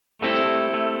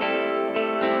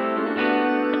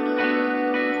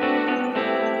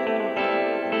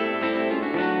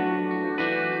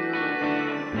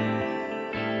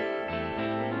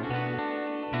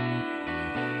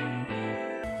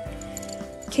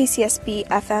KCSB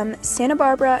FM Santa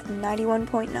Barbara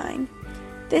 91.9.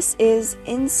 This is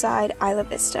Inside Isla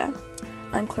Vista.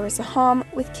 I'm Clarissa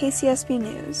with KCSB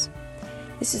News.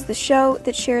 This is the show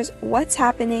that shares what's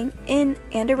happening in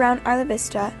and around Isla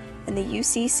Vista and the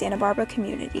UC Santa Barbara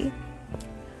community.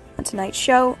 On tonight's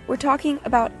show, we're talking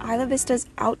about Isla Vista's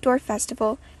outdoor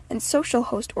festival and social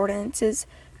host ordinances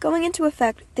going into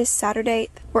effect this Saturday.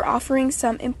 We're offering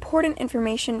some important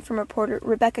information from reporter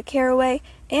Rebecca Caraway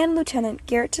and Lieutenant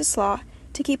Garrett TeSlaa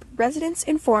to keep residents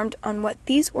informed on what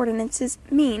these ordinances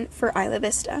mean for Isla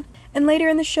Vista. And later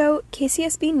in the show,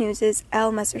 KCSB News'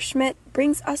 Elle Messerschmidt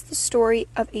brings us the story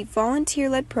of a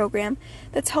volunteer-led program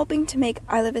that's helping to make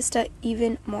Isla Vista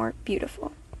even more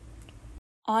beautiful.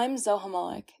 I'm Zoha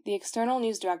Malik, the External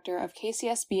News Director of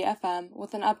KCSB FM,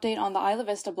 with an update on the Isla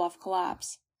Vista Bluff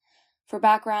collapse. For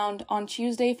background, on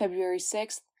Tuesday, February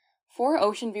 6th, 4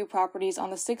 Ocean View properties on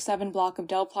the 6-7 block of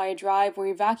Del Playa Drive were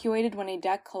evacuated when a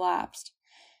deck collapsed.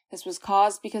 This was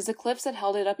caused because the cliffs that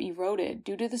held it up eroded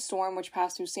due to the storm which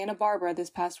passed through Santa Barbara this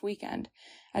past weekend,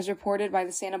 as reported by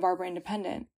the Santa Barbara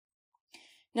Independent.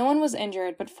 No one was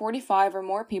injured, but 45 or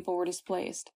more people were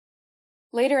displaced.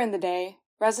 Later in the day,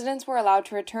 residents were allowed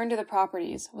to return to the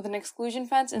properties, with an exclusion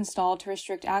fence installed to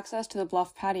restrict access to the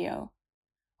bluff patio.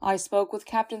 I spoke with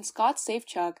Captain Scott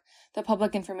Safechuck, the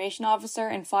Public Information Officer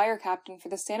and Fire Captain for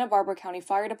the Santa Barbara County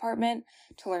Fire Department,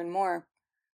 to learn more.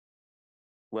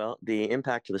 Well, the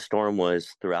impact of the storm was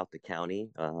throughout the county.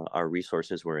 Our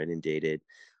resources were inundated,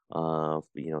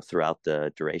 throughout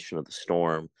the duration of the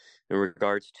storm. In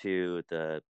regards to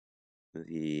the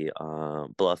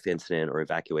bluff incident or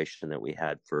evacuation that we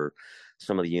had for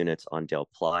some of the units on Del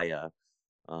Playa,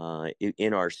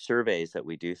 in our surveys that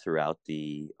we do throughout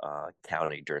the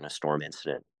county during a storm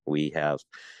incident, we have,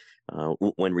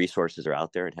 when resources are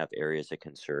out there and have areas of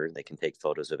concern, they can take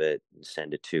photos of it and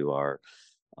send it to our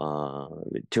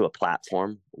to a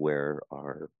platform where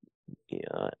our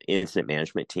incident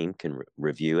management team can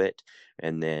review it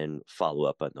and then follow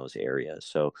up on those areas.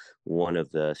 So one of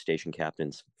the station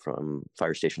captains from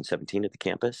Fire Station 17 at the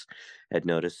campus had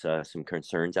noticed some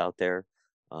concerns out there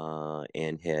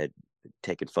and had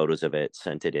taken photos of it,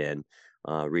 sent it in.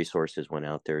 Resources went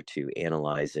out there to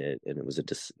analyze it, and it was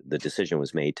the decision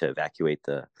was made to evacuate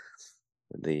the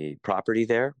property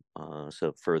there,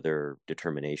 so further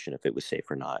determination if it was safe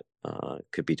or not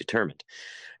could be determined.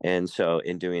 And so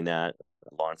in doing that,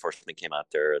 law enforcement came out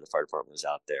there, the fire department was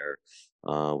out there.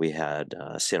 We had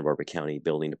Santa Barbara County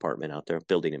Building Department out there,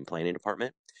 Building and Planning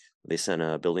Department. They sent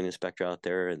a building inspector out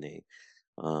there, and they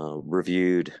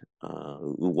reviewed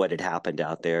what had happened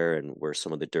out there and where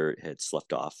some of the dirt had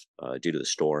sloughed off due to the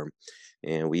storm.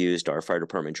 And we used our fire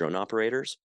department drone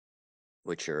operators,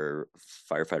 which are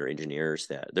firefighter engineers.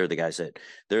 They're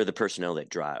the personnel that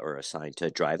drive or assigned to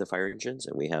drive the fire engines.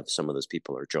 And we have some of those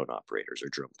people are drone operators or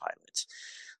drone pilots.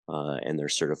 And they're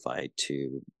certified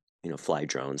to, fly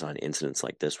drones on incidents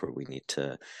like this where we need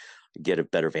to get a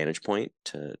better vantage point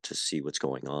to see what's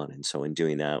going on. And so in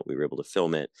doing that, we were able to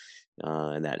film it,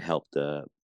 and that helped the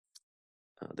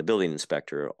building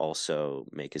inspector also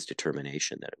make his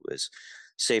determination that it was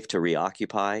safe to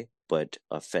reoccupy, but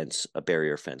a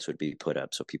barrier fence would be put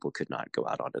up so people could not go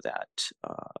out onto that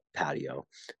patio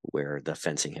where the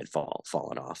fencing had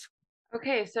fallen off.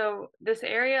 Okay, so this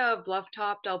area of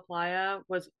Blufftop Del Playa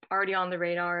was already on the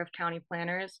radar of county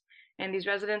planners, and these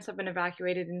residents have been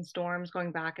evacuated in storms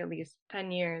going back at least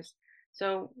 10 years.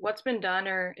 So what's been done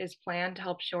or is planned to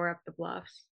help shore up the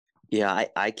bluffs? Yeah,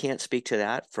 I can't speak to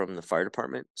that from the fire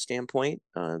department standpoint.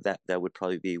 That would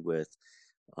probably be with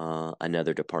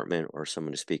another department or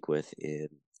someone to speak with in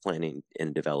planning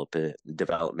and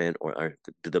development or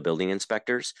the building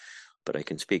inspectors. But I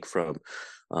can speak from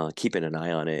keeping an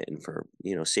eye on it, and for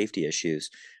safety issues.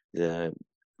 The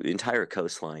entire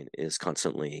coastline is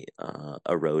constantly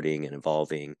eroding and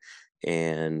evolving,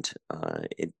 and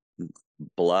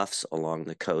bluffs along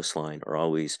the coastline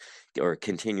are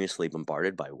continuously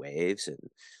bombarded by waves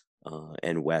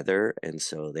and weather, and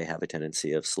so they have a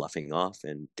tendency of sloughing off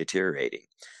and deteriorating.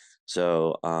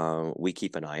 So we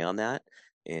keep an eye on that,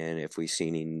 and if we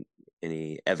see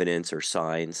any evidence or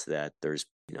signs that there's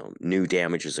new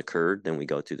damage has occurred, then we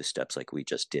go through the steps like we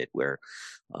just did, where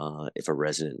if a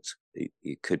resident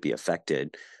could be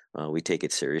affected, we take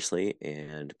it seriously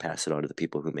and pass it on to the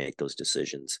people who make those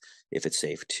decisions if it's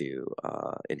safe to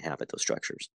inhabit those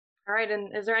structures. All right,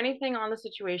 and is there anything on the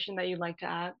situation that you'd like to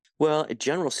add? Well,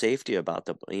 general safety about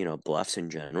the bluffs in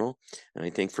general, and I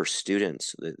think for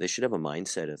students, they should have a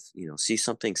mindset of see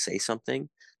something, say something.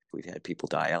 We've had people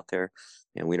die out there.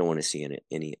 and we don't want to see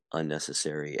any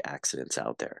unnecessary accidents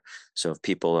out there. So if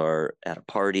people are at a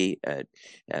party at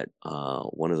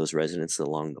one of those residences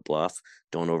along the bluff,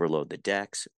 don't overload the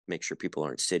decks. Make sure people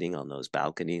aren't sitting on those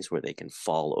balconies where they can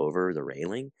fall over the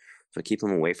railing. So keep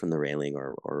them away from the railing,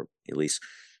 or at least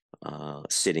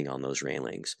sitting on those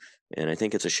railings. And I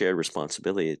think it's a shared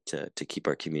responsibility to keep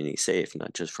our community safe,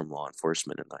 not just from law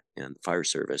enforcement and fire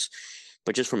service,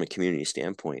 but just from a community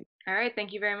standpoint. All right,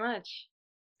 thank you very much.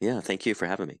 Yeah, thank you for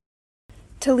having me.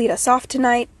 To lead us off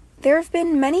tonight, there have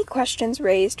been many questions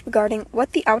raised regarding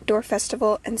what the outdoor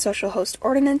festival and social host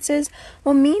ordinances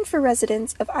will mean for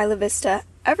residents of Isla Vista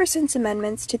ever since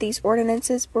amendments to these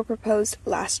ordinances were proposed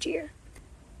last year.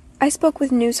 I spoke with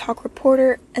Noozhawk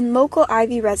reporter and local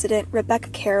Ivy resident Rebecca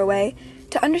Caraway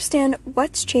to understand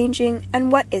what's changing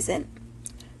and what isn't.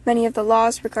 Many of the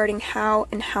laws regarding how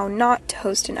and how not to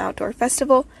host an outdoor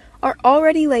festival are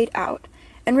already laid out,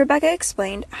 and Rebecca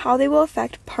explained how they will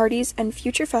affect parties and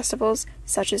future festivals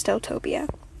such as Deltopia.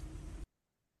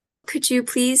 Could you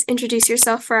please introduce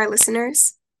yourself for our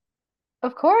listeners?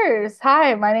 Of course.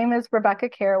 Hi, my name is Rebecca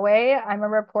Caraway. I'm a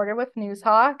reporter with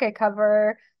Noozhawk. I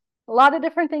cover a lot of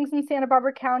different things in Santa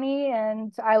Barbara County,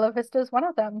 and Isla Vista is one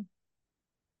of them.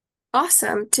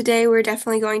 Awesome. Today we're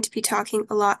definitely going to be talking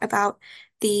a lot about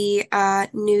the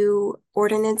new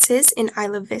ordinances in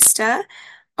Isla Vista.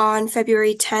 On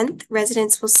February 10th,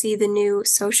 residents will see the new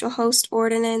social host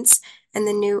ordinance and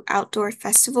the new outdoor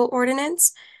festival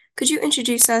ordinance. Could you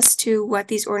introduce us to what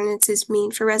these ordinances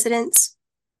mean for residents?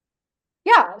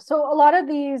 Yeah, so a lot of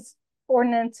these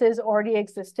ordinances already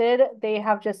existed. They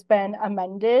have just been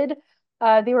amended.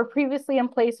 They were previously in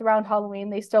place around Halloween.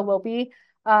 They still will be.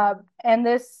 And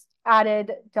this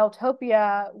added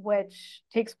Deltopia, which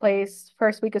takes place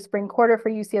first week of spring quarter for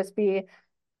UCSB,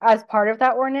 as part of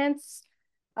that ordinance.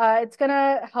 It's going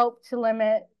to help to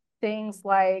limit things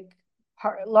like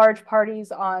large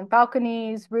parties on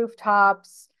balconies,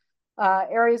 rooftops,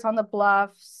 areas on the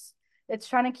bluffs. It's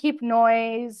trying to keep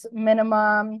noise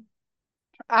minimum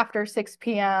after 6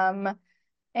 p.m.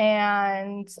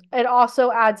 And it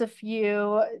also adds a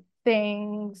few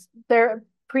things. There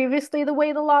previously, the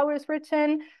way the law was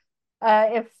written,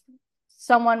 if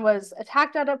someone was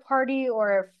attacked at a party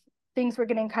or if things were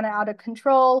getting kind of out of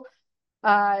control,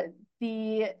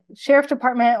 the sheriff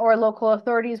department or local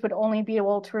authorities would only be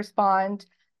able to respond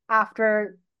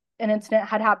after an incident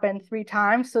had happened 3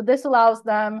 times. So this allows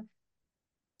them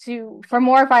for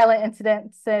more violent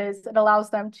incidences, it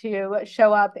allows them to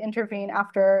show up, intervene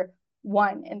after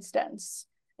 1 instance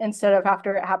instead of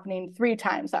after it happening 3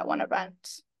 times at one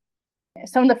event.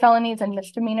 Some of the felonies and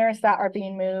misdemeanors that are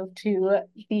being moved to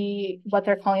what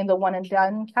they're calling the one and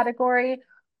done category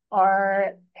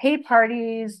are hate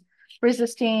parties,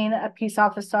 resisting a peace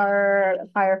officer, a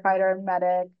firefighter,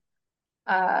 medic,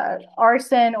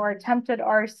 arson or attempted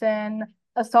arson,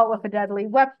 assault with a deadly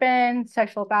weapon,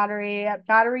 sexual battery,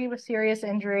 battery with serious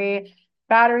injury,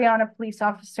 battery on a police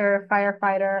officer,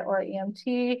 firefighter, or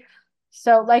EMT.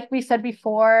 So like we said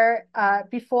before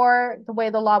the way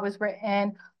the law was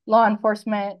written, law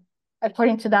enforcement,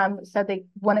 according to them, said they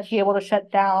wouldn't be able to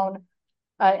shut down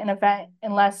an event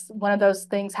unless one of those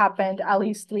things happened at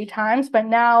least 3 times. But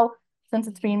now, since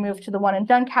it's being moved to the one and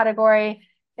done category,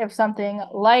 if something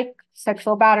like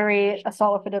sexual battery,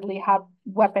 assault with a deadly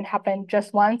weapon happened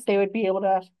just once, they would be able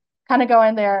to kind of go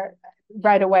in there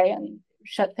right away and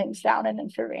shut things down and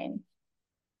intervene.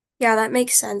 Yeah, that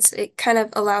makes sense. It kind of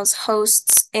allows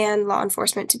hosts and law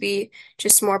enforcement to be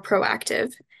just more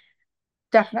proactive.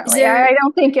 Definitely. I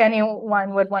don't think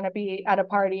anyone would want to be at a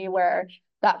party where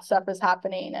that stuff is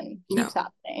happening and keeps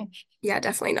happening. Yeah,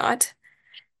 definitely not.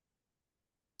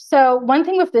 So one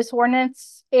thing with this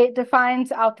ordinance, it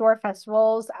defines outdoor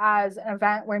festivals as an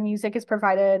event where music is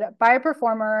provided by a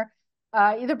performer,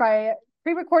 either by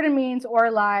pre-recorded means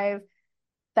or live,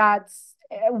 that's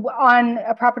on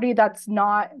a property that's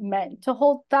not meant to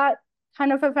hold that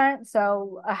kind of event.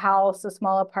 So a house, a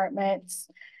small apartment.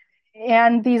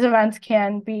 And these events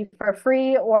can be for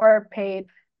free or paid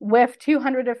with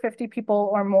 250 people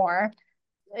or more.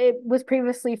 It was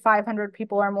previously 500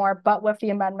 people or more, but with the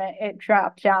amendment, it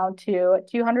dropped down to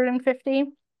 250.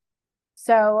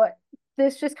 So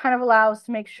this just kind of allows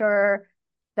to make sure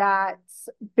that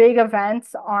big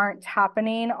events aren't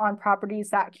happening on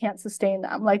properties that can't sustain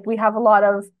them. Like we have a lot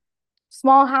of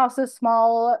small houses,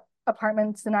 small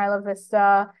apartments in Isla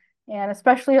Vista, and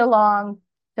especially along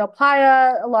Del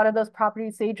Playa, a lot of those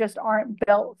properties, they just aren't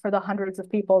built for the hundreds of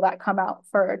people that come out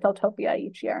for Deltopia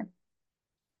each year.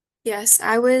 Yes,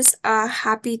 I was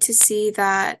happy to see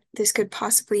that this could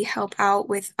possibly help out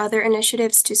with other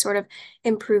initiatives to sort of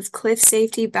improve cliff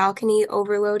safety, balcony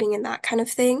overloading, and that kind of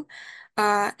thing.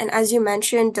 And as you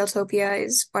mentioned, Deltopia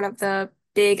is one of the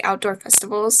big outdoor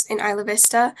festivals in Isla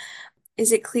Vista.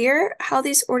 Is it clear how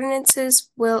these ordinances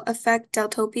will affect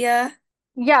Deltopia?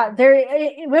 Yeah, there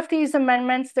with these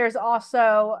amendments, there's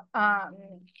also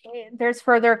there's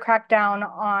further crackdown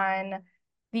on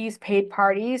these paid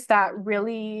parties that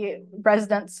really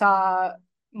residents saw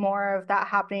more of that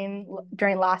happening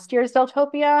during last year's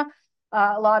Deltopia.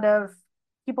 A lot of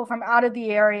people from out of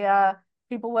the area,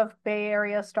 people with Bay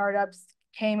Area startups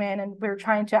came in and we were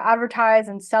trying to advertise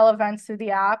and sell events through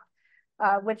the app,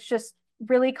 which just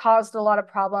really caused a lot of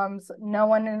problems. No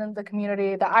one in the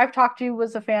community that I've talked to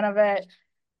was a fan of it.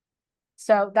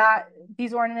 So that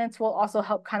these ordinances will also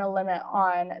help kind of limit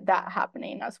on that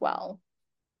happening as well.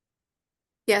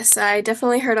 Yes, I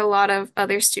definitely heard a lot of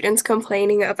other students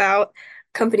complaining about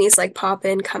companies like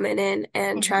Poppin coming in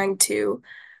and Mhm. trying to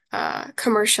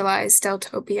commercialize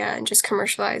Deltopia and just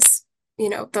commercialize,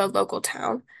 the local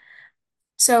town.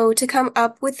 So to come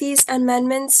up with these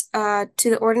amendments to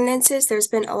the ordinances, there's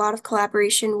been a lot of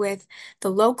collaboration with the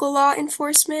local law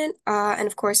enforcement and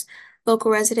of course local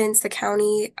residents, the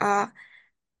county.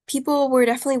 People were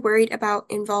definitely worried about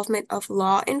involvement of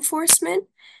law enforcement.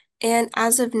 And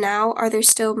as of now, are there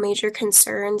still major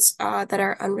concerns that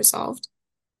are unresolved?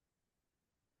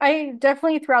 I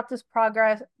definitely throughout this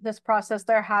process,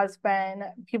 there has been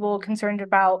people concerned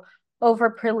about over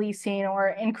policing or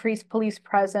increased police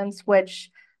presence, which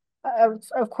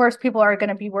of course people are going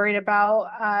to be worried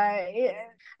about.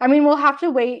 I mean, we'll have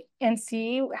to wait and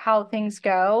see how things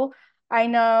go. I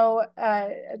know,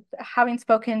 having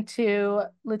spoken to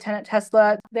Lieutenant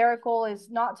TeSlaa, their goal is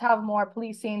not to have more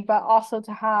policing, but also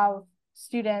to have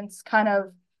students kind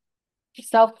of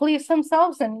self-police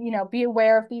themselves and be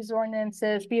aware of these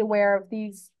ordinances, be aware of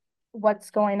these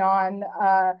what's going on,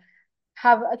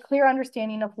 have a clear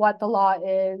understanding of what the law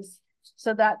is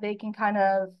so that they can kind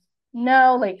of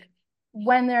know like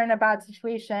when they're in a bad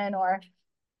situation or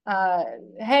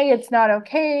hey, it's not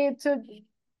okay to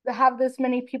have this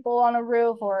many people on a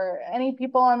roof or any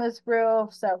people on this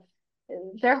roof. So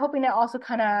they're hoping it also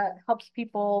kind of helps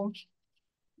people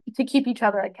to keep each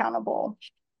other accountable.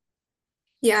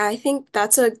 Yeah, I think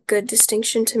that's a good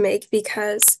distinction to make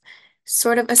because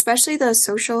sort of, especially the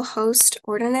social host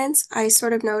ordinance, I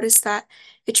sort of noticed that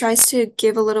it tries to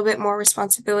give a little bit more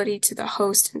responsibility to the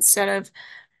host instead of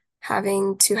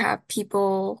having to have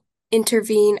people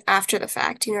intervene after the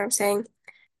fact. You know what I'm saying?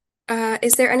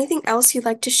 Is there anything else you'd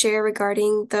like to share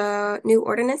regarding the new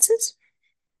ordinances?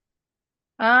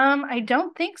 I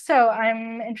don't think so.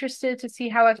 I'm interested to see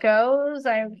how it goes.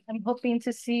 I'm hoping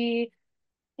to see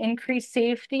increased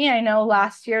safety. I know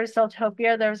last year's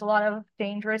Celtopia, there was a lot of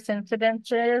dangerous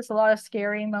incidences, a lot of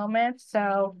scary moments.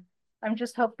 So I'm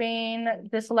just hoping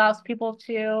this allows people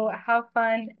to have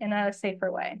fun in a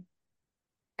safer way.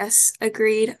 Yes,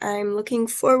 agreed. I'm looking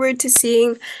forward to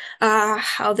seeing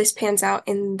how this pans out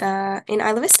in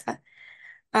Isla Vista.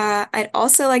 I'd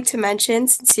also like to mention,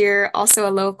 since you're also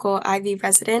a local Ivy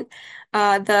resident,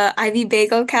 the Ivy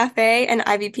Bagel Cafe and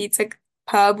Ivy Pizza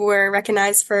Pub were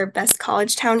recognized for Best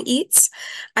College Town Eats.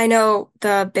 I know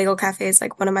the Bagel Cafe is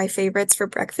like one of my favorites for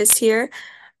breakfast here.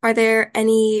 Are there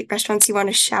any restaurants you want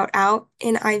to shout out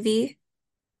in Ivy?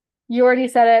 You already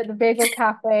said it, the Bagel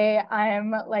Cafe.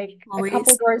 I'm like a couple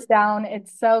Always. doors down.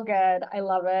 It's so good. I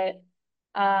love it.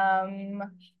 Um,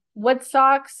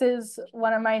 Woodstocks is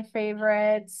one of my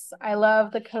favorites. I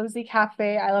love the Cozy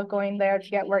Cafe. I love going there to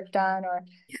get work done or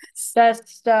Yes.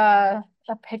 just a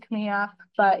pick me up.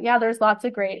 But yeah, there's lots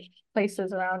of great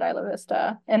places around Isla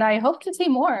Vista, and I hope to see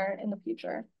more in the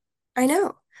future. I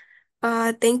know.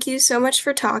 Thank you so much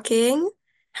for talking.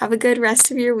 Have a good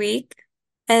rest of your week,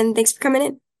 and thanks for coming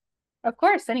in. Of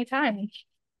course, anytime.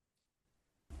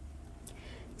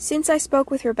 Since I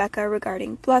spoke with Rebecca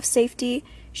regarding bluff safety,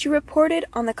 she reported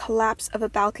on the collapse of a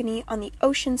balcony on the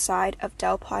ocean side of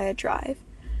Del Playa Drive.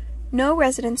 No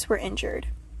residents were injured.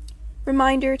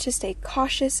 Reminder to stay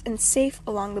cautious and safe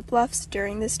along the bluffs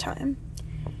during this time.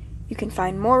 You can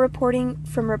find more reporting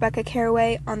from Rebecca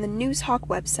Caraway on the Noozhawk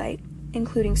website,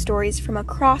 including stories from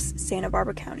across Santa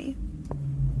Barbara County.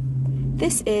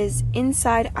 This is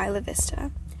Inside Isla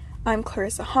Vista. I'm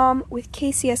Clarissa with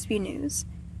KCSB News.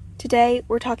 Today,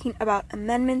 we're talking about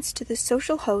amendments to the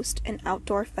social host and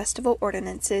outdoor festival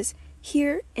ordinances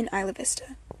here in Isla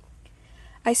Vista.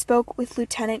 I spoke with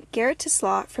Lieutenant Garrett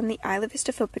TeSlaa from the Isla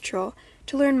Vista Foot Patrol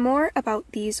to learn more about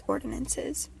these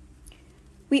ordinances.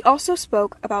 We also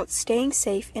spoke about staying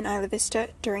safe in Isla Vista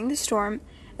during the storm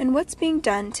and what's being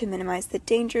done to minimize the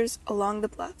dangers along the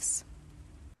bluffs.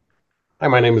 Hi,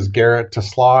 my name is Garrett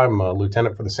TeSlaa. I'm a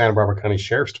lieutenant for the Santa Barbara County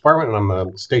Sheriff's Department, and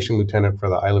I'm the station lieutenant for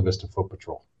the Isla Vista Foot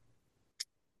Patrol.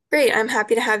 Great, I'm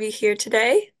happy to have you here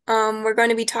today. We're going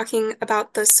to be talking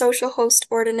about the social host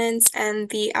ordinance and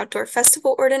the outdoor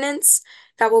festival ordinance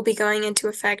that will be going into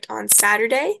effect on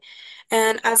Saturday.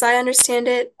 And as I understand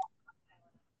it,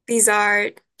 these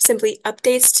are simply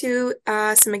updates to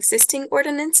some existing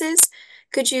ordinances.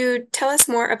 Could you tell us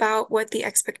more about what the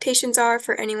expectations are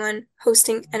for anyone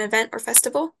hosting an event or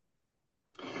festival?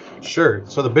 Sure.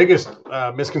 So the biggest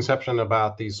misconception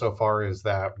about these so far is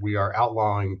that we are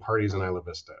outlawing parties in Isla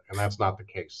Vista, and that's not the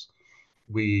case.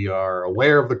 We are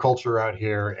aware of the culture out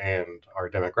here and our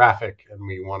demographic, and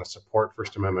we want to support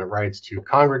First Amendment rights to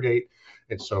congregate.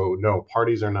 And so, no,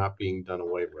 parties are not being done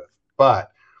away with.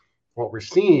 But what we're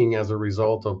seeing as a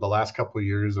result of the last couple of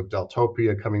years of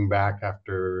Deltopia coming back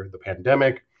after the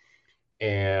pandemic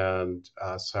and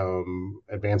some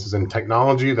advances in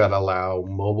technology that allow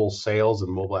mobile sales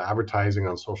and mobile advertising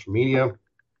on social media,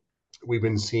 we've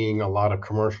been seeing a lot of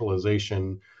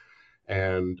commercialization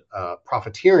and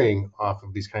profiteering off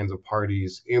of these kinds of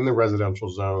parties in the residential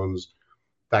zones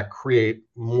that create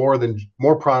more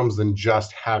problems than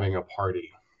just having a party.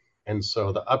 And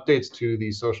so the updates to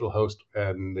the social host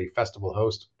and the festival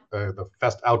host,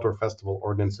 outdoor festival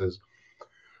ordinances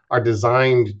are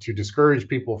designed to discourage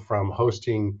people from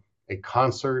hosting a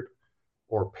concert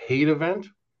or paid event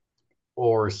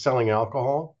or selling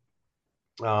alcohol.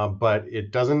 But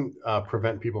it doesn't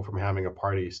prevent people from having a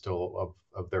party still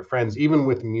of their friends, even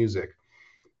with music,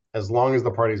 as long as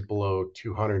the party is below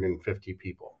 250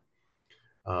 people.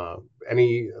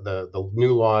 The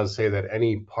new laws say that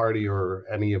any party or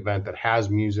any event that has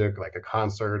music, like a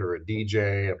concert or a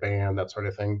DJ, a band, that sort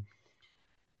of thing,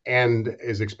 and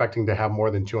is expecting to have more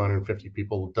than 250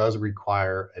 people, does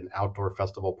require an outdoor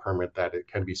festival permit that it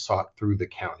can be sought through the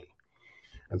county.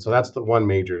 And so that's the one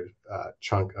major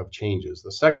chunk of changes.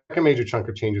 The second major chunk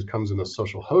of changes comes in the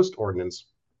social host ordinance,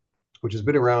 which has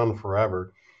been around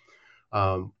forever,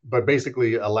 but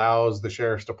basically allows the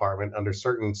sheriff's department, under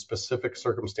certain specific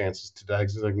circumstances, to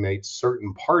designate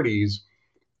certain parties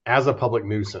as a public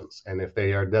nuisance. And if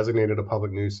they are designated a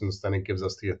public nuisance, then it gives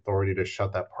us the authority to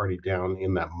shut that party down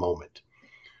in that moment.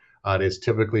 It has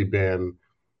typically been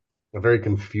a very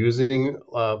confusing,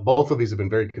 both of these have been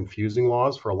very confusing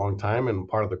laws for a long time. And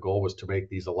part of the goal was to make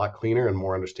these a lot cleaner and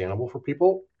more understandable for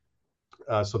people,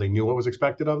 so they knew what was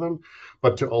expected of them,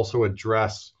 but to also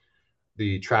address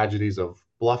the tragedies of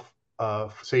bluff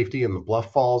safety and the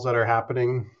bluff falls that are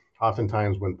happening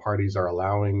oftentimes when parties are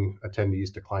allowing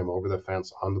attendees to climb over the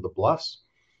fence onto the bluffs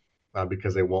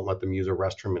because they won't let them use a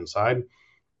restroom inside,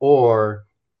 or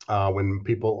when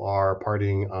people are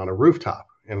partying on a rooftop.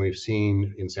 And we've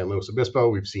seen in San Luis Obispo,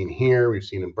 we've seen here, we've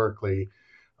seen in Berkeley,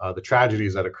 the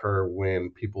tragedies that occur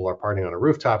when people are partying on a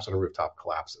rooftops and a rooftop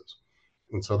collapses.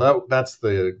 And so that's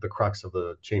the crux of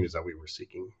the changes that we were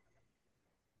seeking.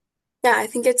 Yeah, I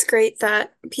think it's great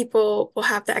that people will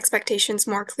have the expectations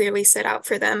more clearly set out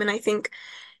for them. And I think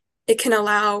it can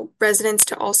allow residents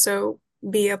to also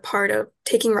be a part of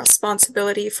taking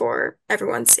responsibility for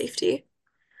everyone's safety.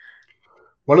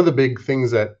 One of the big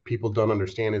things that people don't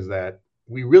understand is that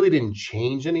we really didn't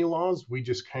change any laws. We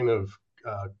just kind of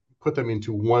put them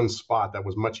into one spot that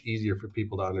was much easier for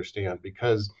people to understand,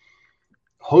 because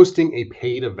hosting a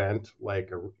paid event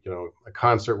like a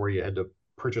concert where you had to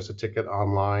purchase a ticket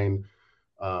online,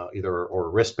 either or a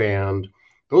wristband,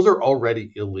 those are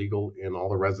already illegal in all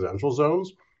the residential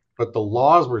zones. But the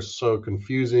laws were so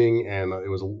confusing, and it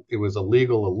was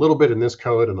illegal a little bit in this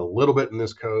code and a little bit in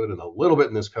this code and a little bit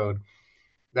in this code,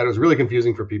 that it was really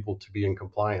confusing for people to be in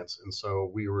compliance. And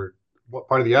so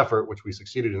part of the effort, which we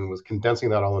succeeded in, was condensing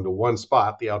that all into one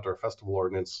spot, the outdoor festival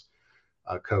ordinance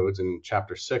codes in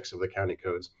chapter 6 of the county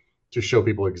codes, to show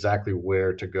people exactly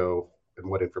where to go and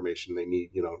what information they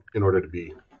need, in order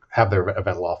to have their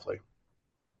event lawfully.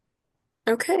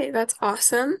 Okay, that's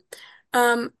awesome.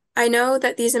 I know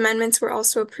that these amendments were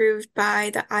also approved by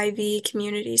the Ivy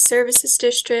Community Services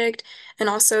District and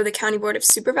also the County Board of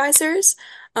Supervisors.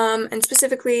 And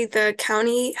specifically, the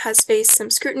county has faced some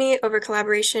scrutiny over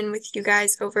collaboration with you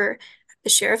guys over the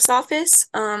sheriff's office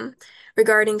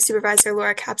regarding Supervisor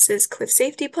Laura Caps's cliff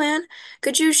safety plan.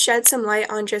 Could you shed some light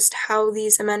on just how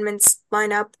these amendments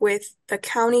line up with the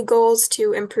county goals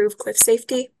to improve cliff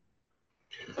safety?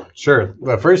 Sure.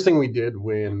 The first thing we did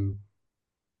when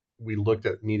we looked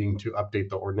at needing to update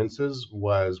the ordinances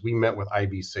was we met with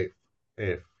Ivy Safe.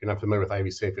 If you're not familiar with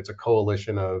Ivy Safe, it's a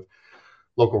coalition of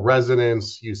local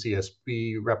residents,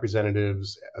 UCSB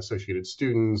representatives, associated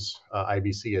students,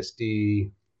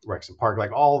 IBCSD, Rexon Park,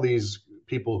 like all these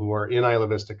people who are in Isla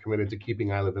Vista committed to keeping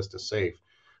Isla Vista safe.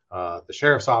 The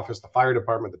sheriff's office, the fire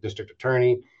department, the district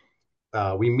attorney,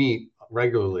 we meet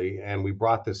regularly, and we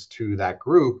brought this to that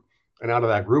group And out of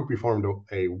that group, we formed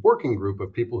a working group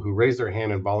of people who raised their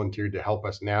hand and volunteered to help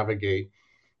us navigate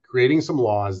creating some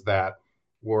laws that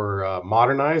were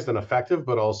modernized and effective,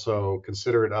 but also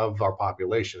considerate of our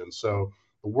population. And so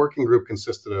the working group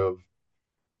consisted of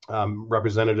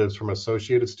representatives from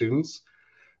Associated Students,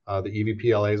 the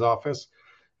EVPLA's office,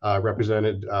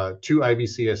 represented two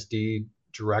IVCSD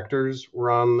directors were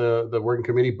on the working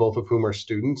committee, both of whom are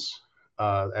students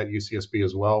at UCSB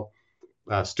as well.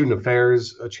 Student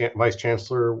Affairs Vice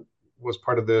Chancellor was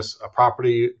part of this. A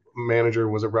property manager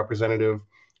was a representative.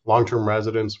 Long-term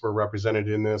residents were represented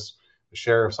in this. The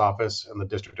sheriff's office and the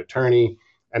district attorney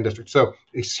and district. So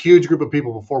a huge group of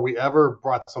people. Before we ever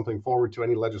brought something forward to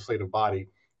any legislative body,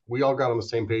 we all got on the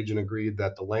same page and agreed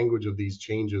that the language of these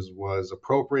changes was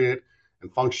appropriate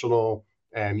and functional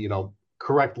and,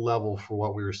 correct level for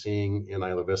what we were seeing in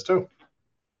Isla Vista.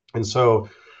 And so,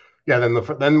 yeah,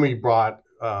 then we brought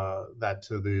that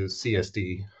to the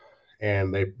CSD,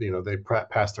 and they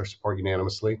passed their support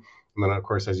unanimously. And then, of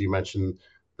course, as you mentioned,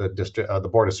 the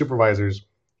Board of Supervisors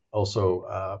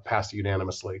also passed it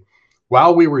unanimously.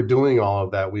 While we were doing all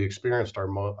of that, we experienced our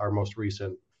most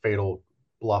recent fatal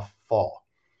bluff fall,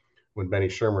 when Benny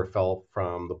Shermer fell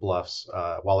from the bluffs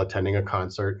while attending a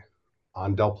concert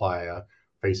on Del Playa,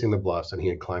 facing the bluffs, and he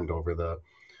had climbed over the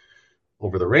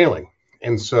railing.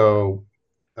 And so,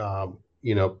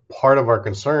 part of our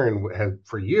concern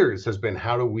for years has been,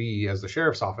 how do we, as the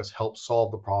sheriff's office, help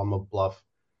solve the problem of bluff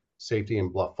safety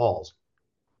and bluff falls?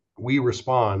 We're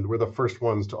the first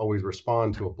ones to always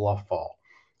respond to a bluff fall,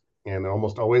 and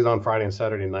almost always on Friday and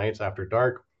Saturday nights after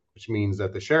dark, which means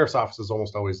that the sheriff's office is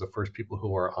almost always the first people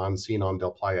who are on scene on Del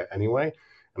Playa anyway.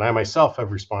 And I myself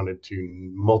have responded to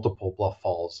multiple bluff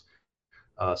falls,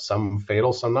 some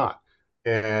fatal, some not.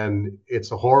 And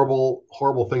it's a horrible,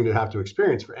 horrible thing to have to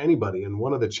experience for anybody. And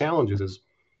one of the challenges is,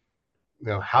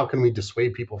 how can we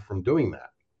dissuade people from doing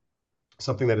that?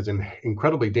 Something that is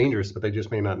incredibly dangerous, but they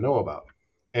just may not know about.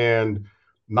 And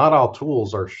not all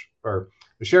tools are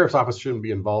the sheriff's office shouldn't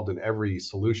be involved in every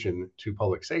solution to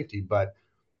public safety. But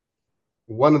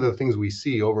one of the things we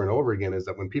see over and over again is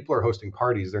that when people are hosting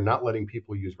parties, they're not letting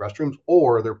people use restrooms,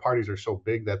 or their parties are so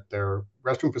big that their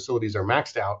restroom facilities are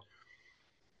maxed out.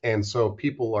 And so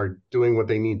people are doing what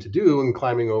they need to do and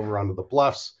climbing over onto the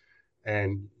bluffs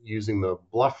and using the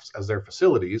bluffs as their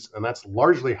facilities. And that's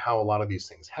largely how a lot of these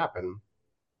things happen.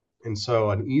 And so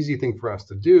an easy thing for us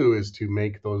to do is to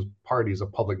make those parties a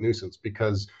public nuisance,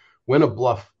 because when a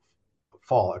bluff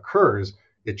fall occurs,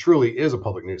 it truly is a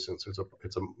public nuisance.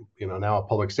 It's now a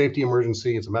public safety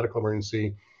emergency. It's a medical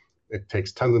emergency. It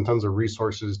takes tons and tons of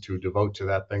resources to devote to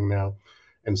that thing now.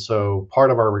 And so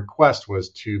part of our request was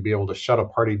to be able to shut a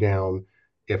party down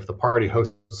if the party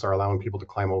hosts are allowing people to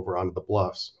climb over onto the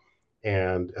bluffs.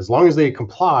 And as long as they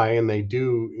comply and they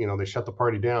do, they shut the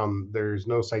party down, there's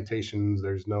no citations,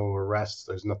 there's no arrests,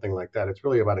 there's nothing like that. It's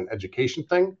really about an education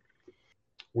thing.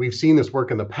 We've seen this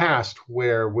work in the past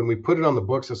where when we put it on the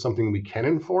books as something we can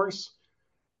enforce,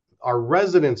 our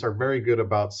residents are very good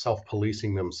about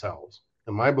self-policing themselves.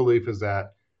 And my belief is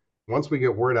that once we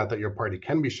get word out that your party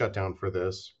can be shut down for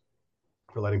this,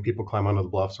 for letting people climb onto the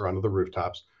bluffs or onto the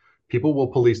rooftops, people will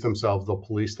police themselves. They'll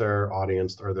police their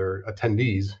audience or their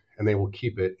attendees, and they will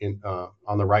keep it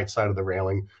on the right side of the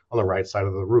railing, on the right side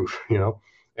of the roof,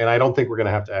 And I don't think we're going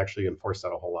to have to actually enforce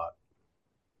that a whole lot.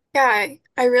 Yeah,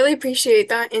 I really appreciate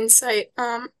that insight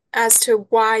as to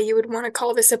why you would want to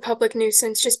call this a public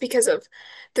nuisance, just because of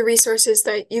the resources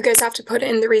that you guys have to put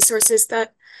in, the resources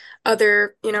that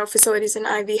other, facilities in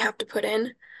IV have to put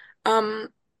in.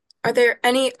 Are there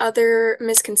any other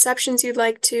misconceptions you'd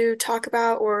like to talk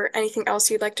about, or anything else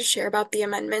you'd like to share about the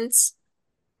amendments?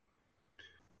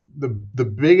 The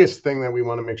biggest thing that we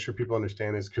want to make sure people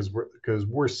understand is because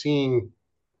we're seeing,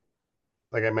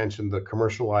 like I mentioned, the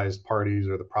commercialized parties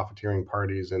or the profiteering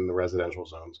parties in the residential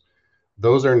zones.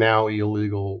 Those are now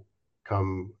illegal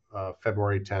come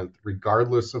February 10th,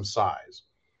 regardless of size.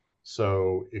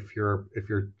 So if you're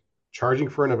charging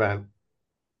for an event,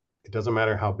 it doesn't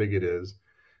matter how big it is.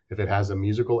 If it has a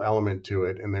musical element to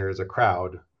it and there is a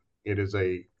crowd, it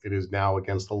is now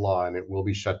against the law and it will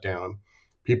be shut down.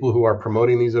 People who are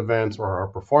promoting these events or are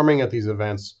performing at these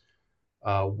events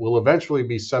will eventually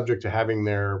be subject to having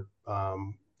their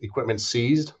equipment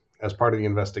seized as part of the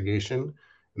investigation.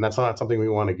 And that's not something we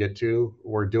want to get to.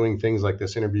 We're doing things like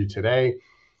this interview today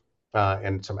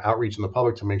and some outreach in the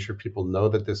public to make sure people know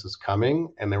that this is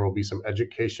coming. And there will be some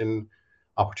education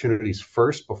opportunities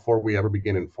first before we ever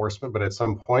begin enforcement. But at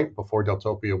some point before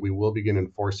Deltopia, we will begin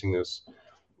enforcing this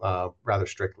rather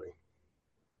strictly.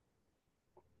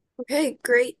 Okay,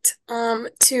 great.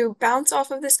 To bounce off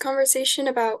of this conversation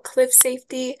about cliff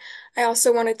safety, I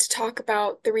also wanted to talk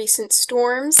about the recent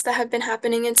storms that have been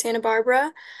happening in Santa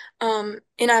Barbara. In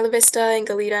Isla Vista and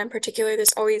Goleta in particular,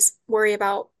 there's always worry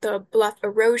about the bluff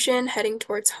erosion heading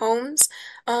towards homes.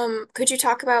 Could you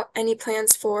talk about any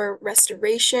plans for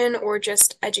restoration or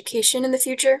just education in the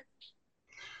future?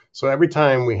 So every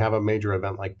time we have a major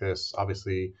event like this,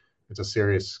 obviously it's a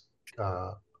serious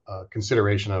uh,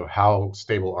 consideration of how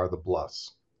stable are the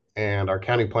bluffs. And our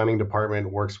county planning department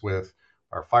works with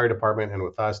our fire department and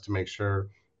with us to make sure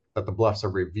that the bluffs are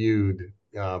reviewed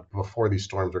before these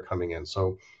storms are coming in.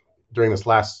 So during this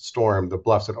last storm, the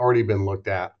bluffs had already been looked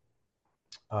at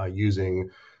using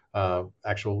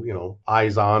actual,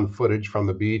 eyes-on footage from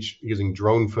the beach, using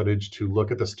drone footage to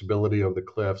look at the stability of the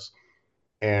cliffs.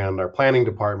 And our planning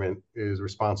department is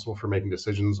responsible for making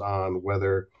decisions on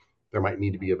whether there might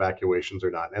need to be evacuations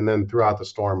or not. And then throughout the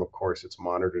storm, of course, it's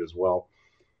monitored as well.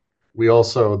 We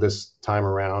also, this time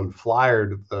around,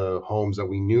 flyered the homes that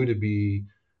we knew to be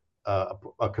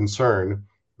a concern,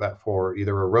 that for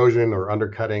either erosion or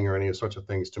undercutting or any sorts of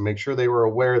things, to make sure they were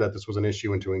aware that this was an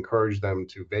issue and to encourage them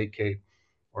to vacate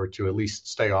or to at least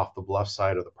stay off the bluff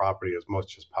side of the property as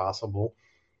much as possible.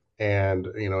 And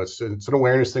it's an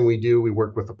awareness thing we do. We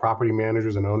work with the property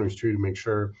managers and owners too to make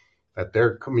sure that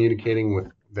they're communicating with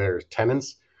their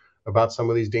tenants about some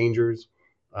of these dangers.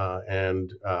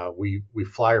 We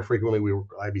flyer frequently. We were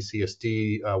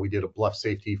IBCSD. We did a bluff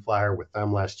safety flyer with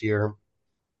them last year,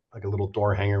 like a little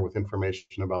door hanger with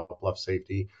information about bluff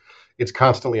safety. It's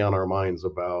constantly on our minds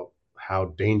about how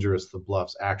dangerous the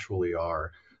bluffs actually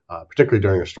are, particularly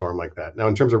during a storm like that. Now,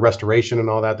 in terms of restoration and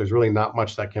all that, there's really not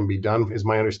much that can be done, is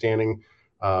my understanding,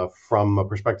 from a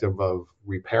perspective of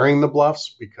repairing the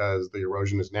bluffs, because the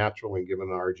erosion is natural, and given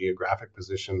our geographic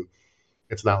position,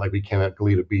 it's not like we can at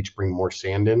Goleta Beach bring more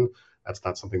sand in. That's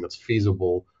not something that's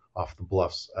feasible off the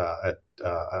bluffs at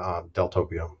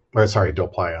Deltopia, or sorry, Del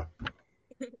Playa.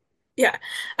 Yeah,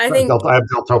 I think. I have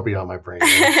Deltopia on my brain.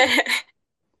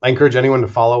 I encourage anyone to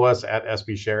follow us at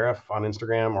SB Sheriff on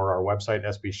Instagram or our website,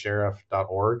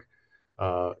 sbsheriff.org.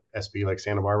 SB like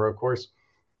Santa Barbara, of course.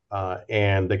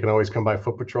 And they can always come by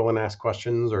Foot Patrol and ask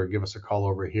questions, or give us a call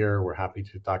over here. We're happy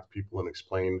to talk to people and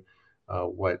explain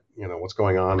what's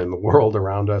going on in the world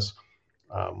around us.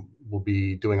 We'll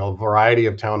be doing a variety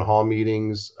of town hall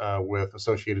meetings with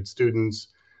associated students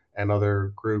and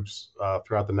other groups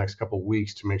throughout the next couple of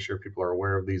weeks to make sure people are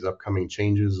aware of these upcoming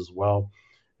changes as well.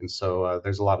 And so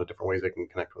there's a lot of different ways they can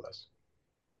connect with us.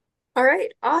 All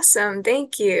right, awesome.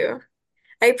 Thank you.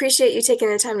 I appreciate you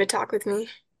taking the time to talk with me.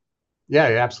 Yeah,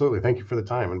 absolutely. Thank you for the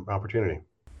time and opportunity.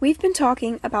 We've been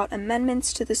talking about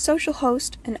amendments to the social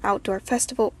host and outdoor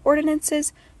festival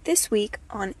ordinances this week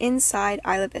on Inside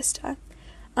Isla Vista.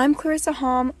 I'm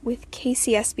Clarissa with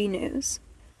KCSB News.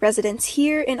 Residents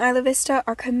here in Isla Vista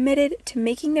are committed to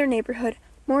making their neighborhood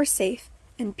more safe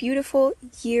and beautiful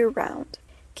year-round.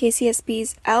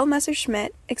 KCSB's Al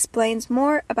Messerschmidt explains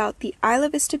more about the Isla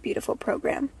Vista Beautiful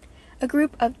program, a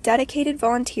group of dedicated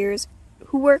volunteers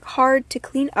who work hard to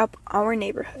clean up our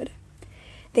neighborhood.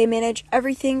 They manage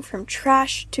everything from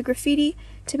trash to graffiti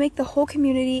to make the whole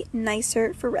community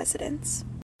nicer for residents.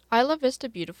 Isla Vista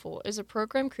Beautiful is a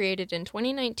program created in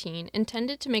 2019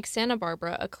 intended to make Santa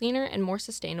Barbara a cleaner and more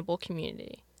sustainable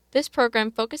community. This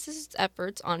program focuses its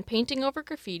efforts on painting over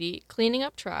graffiti, cleaning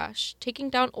up trash, taking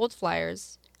down old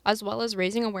flyers, as well as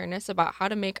raising awareness about how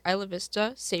to make Isla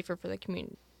Vista safer for the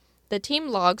community. The team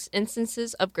logs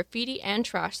instances of graffiti and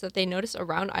trash that they notice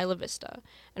around Isla Vista,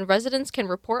 and residents can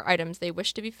report items they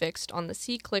wish to be fixed on the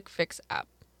See Click Fix app.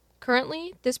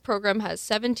 Currently, this program has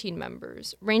 17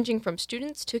 members, ranging from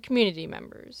students to community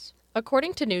members.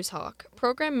 According to Noozhawk,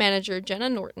 program manager Jenna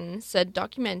Norton said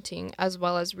documenting as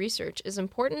well as research is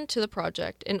important to the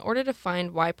project in order to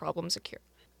find why problems occur.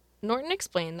 Norton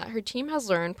explained that her team has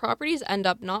learned properties end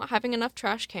up not having enough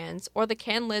trash cans or the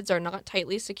can lids are not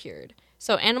tightly secured,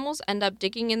 so animals end up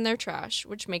digging in their trash,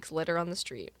 which makes litter on the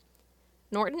street.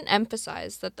 Norton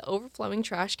emphasized that the overflowing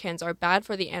trash cans are bad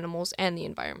for the animals and the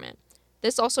environment.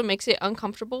 This also makes it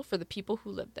uncomfortable for the people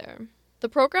who live there. The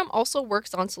program also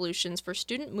works on solutions for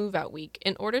Student Move-Out Week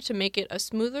in order to make it a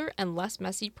smoother and less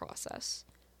messy process.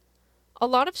 A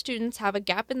lot of students have a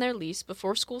gap in their lease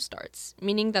before school starts,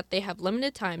 meaning that they have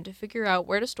limited time to figure out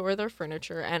where to store their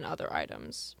furniture and other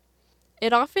items.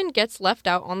 It often gets left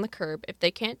out on the curb if they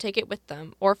can't take it with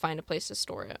them or find a place to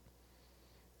store it.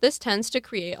 This tends to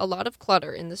create a lot of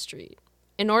clutter in the street.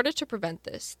 In order to prevent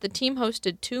this, the team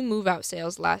hosted 2 move-out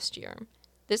sales last year.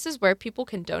 This is where people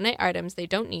can donate items they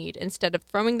don't need instead of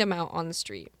throwing them out on the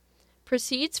street.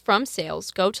 Proceeds from sales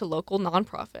go to local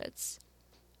nonprofits.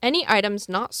 Any items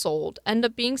not sold end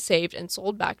up being saved and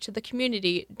sold back to the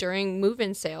community during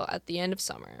move-in sale at the end of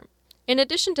summer. In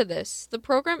addition to this, the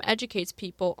program educates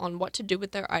people on what to do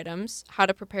with their items, how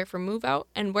to prepare for move-out,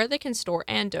 and where they can store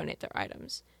and donate their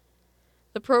items.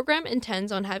 The program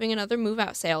intends on having another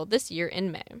move-out sale this year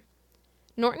in May.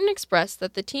 Norton expressed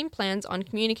that the team plans on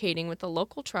communicating with the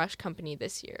local trash company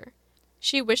this year.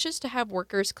 She wishes to have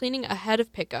workers cleaning ahead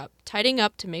of pickup, tidying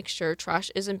up to make sure trash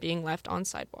isn't being left on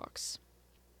sidewalks.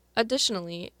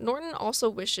 Additionally, Norton also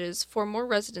wishes for more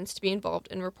residents to be involved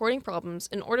in reporting problems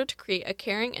in order to create a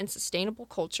caring and sustainable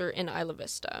culture in Isla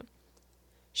Vista.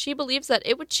 She believes that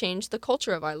it would change the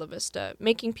culture of Isla Vista,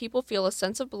 making people feel a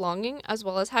sense of belonging as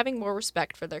well as having more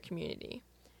respect for their community.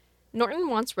 Norton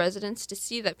wants residents to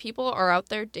see that people are out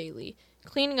there daily,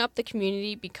 cleaning up the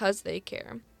community because they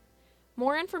care.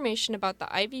 More information about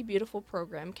the Ivy Beautiful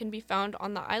program can be found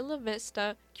on the Isla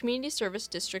Vista Community Service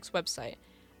District's website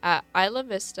at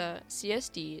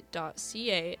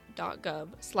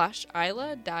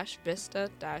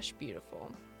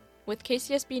islavistacsda.gov/isla-vista-beautiful. With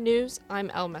KCSB News,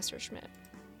 I'm Elle Messerschmidt.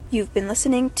 You've been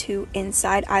listening to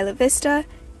Inside Isla Vista.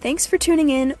 Thanks for tuning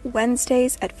in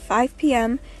Wednesdays at 5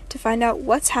 p.m. to find out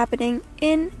what's happening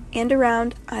in and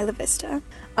around Isla Vista.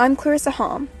 I'm Clarissa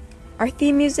Halm. Our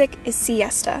theme music is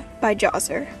Siesta by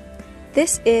Jawser.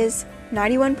 This is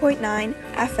 91.9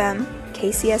 FM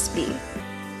KCSB.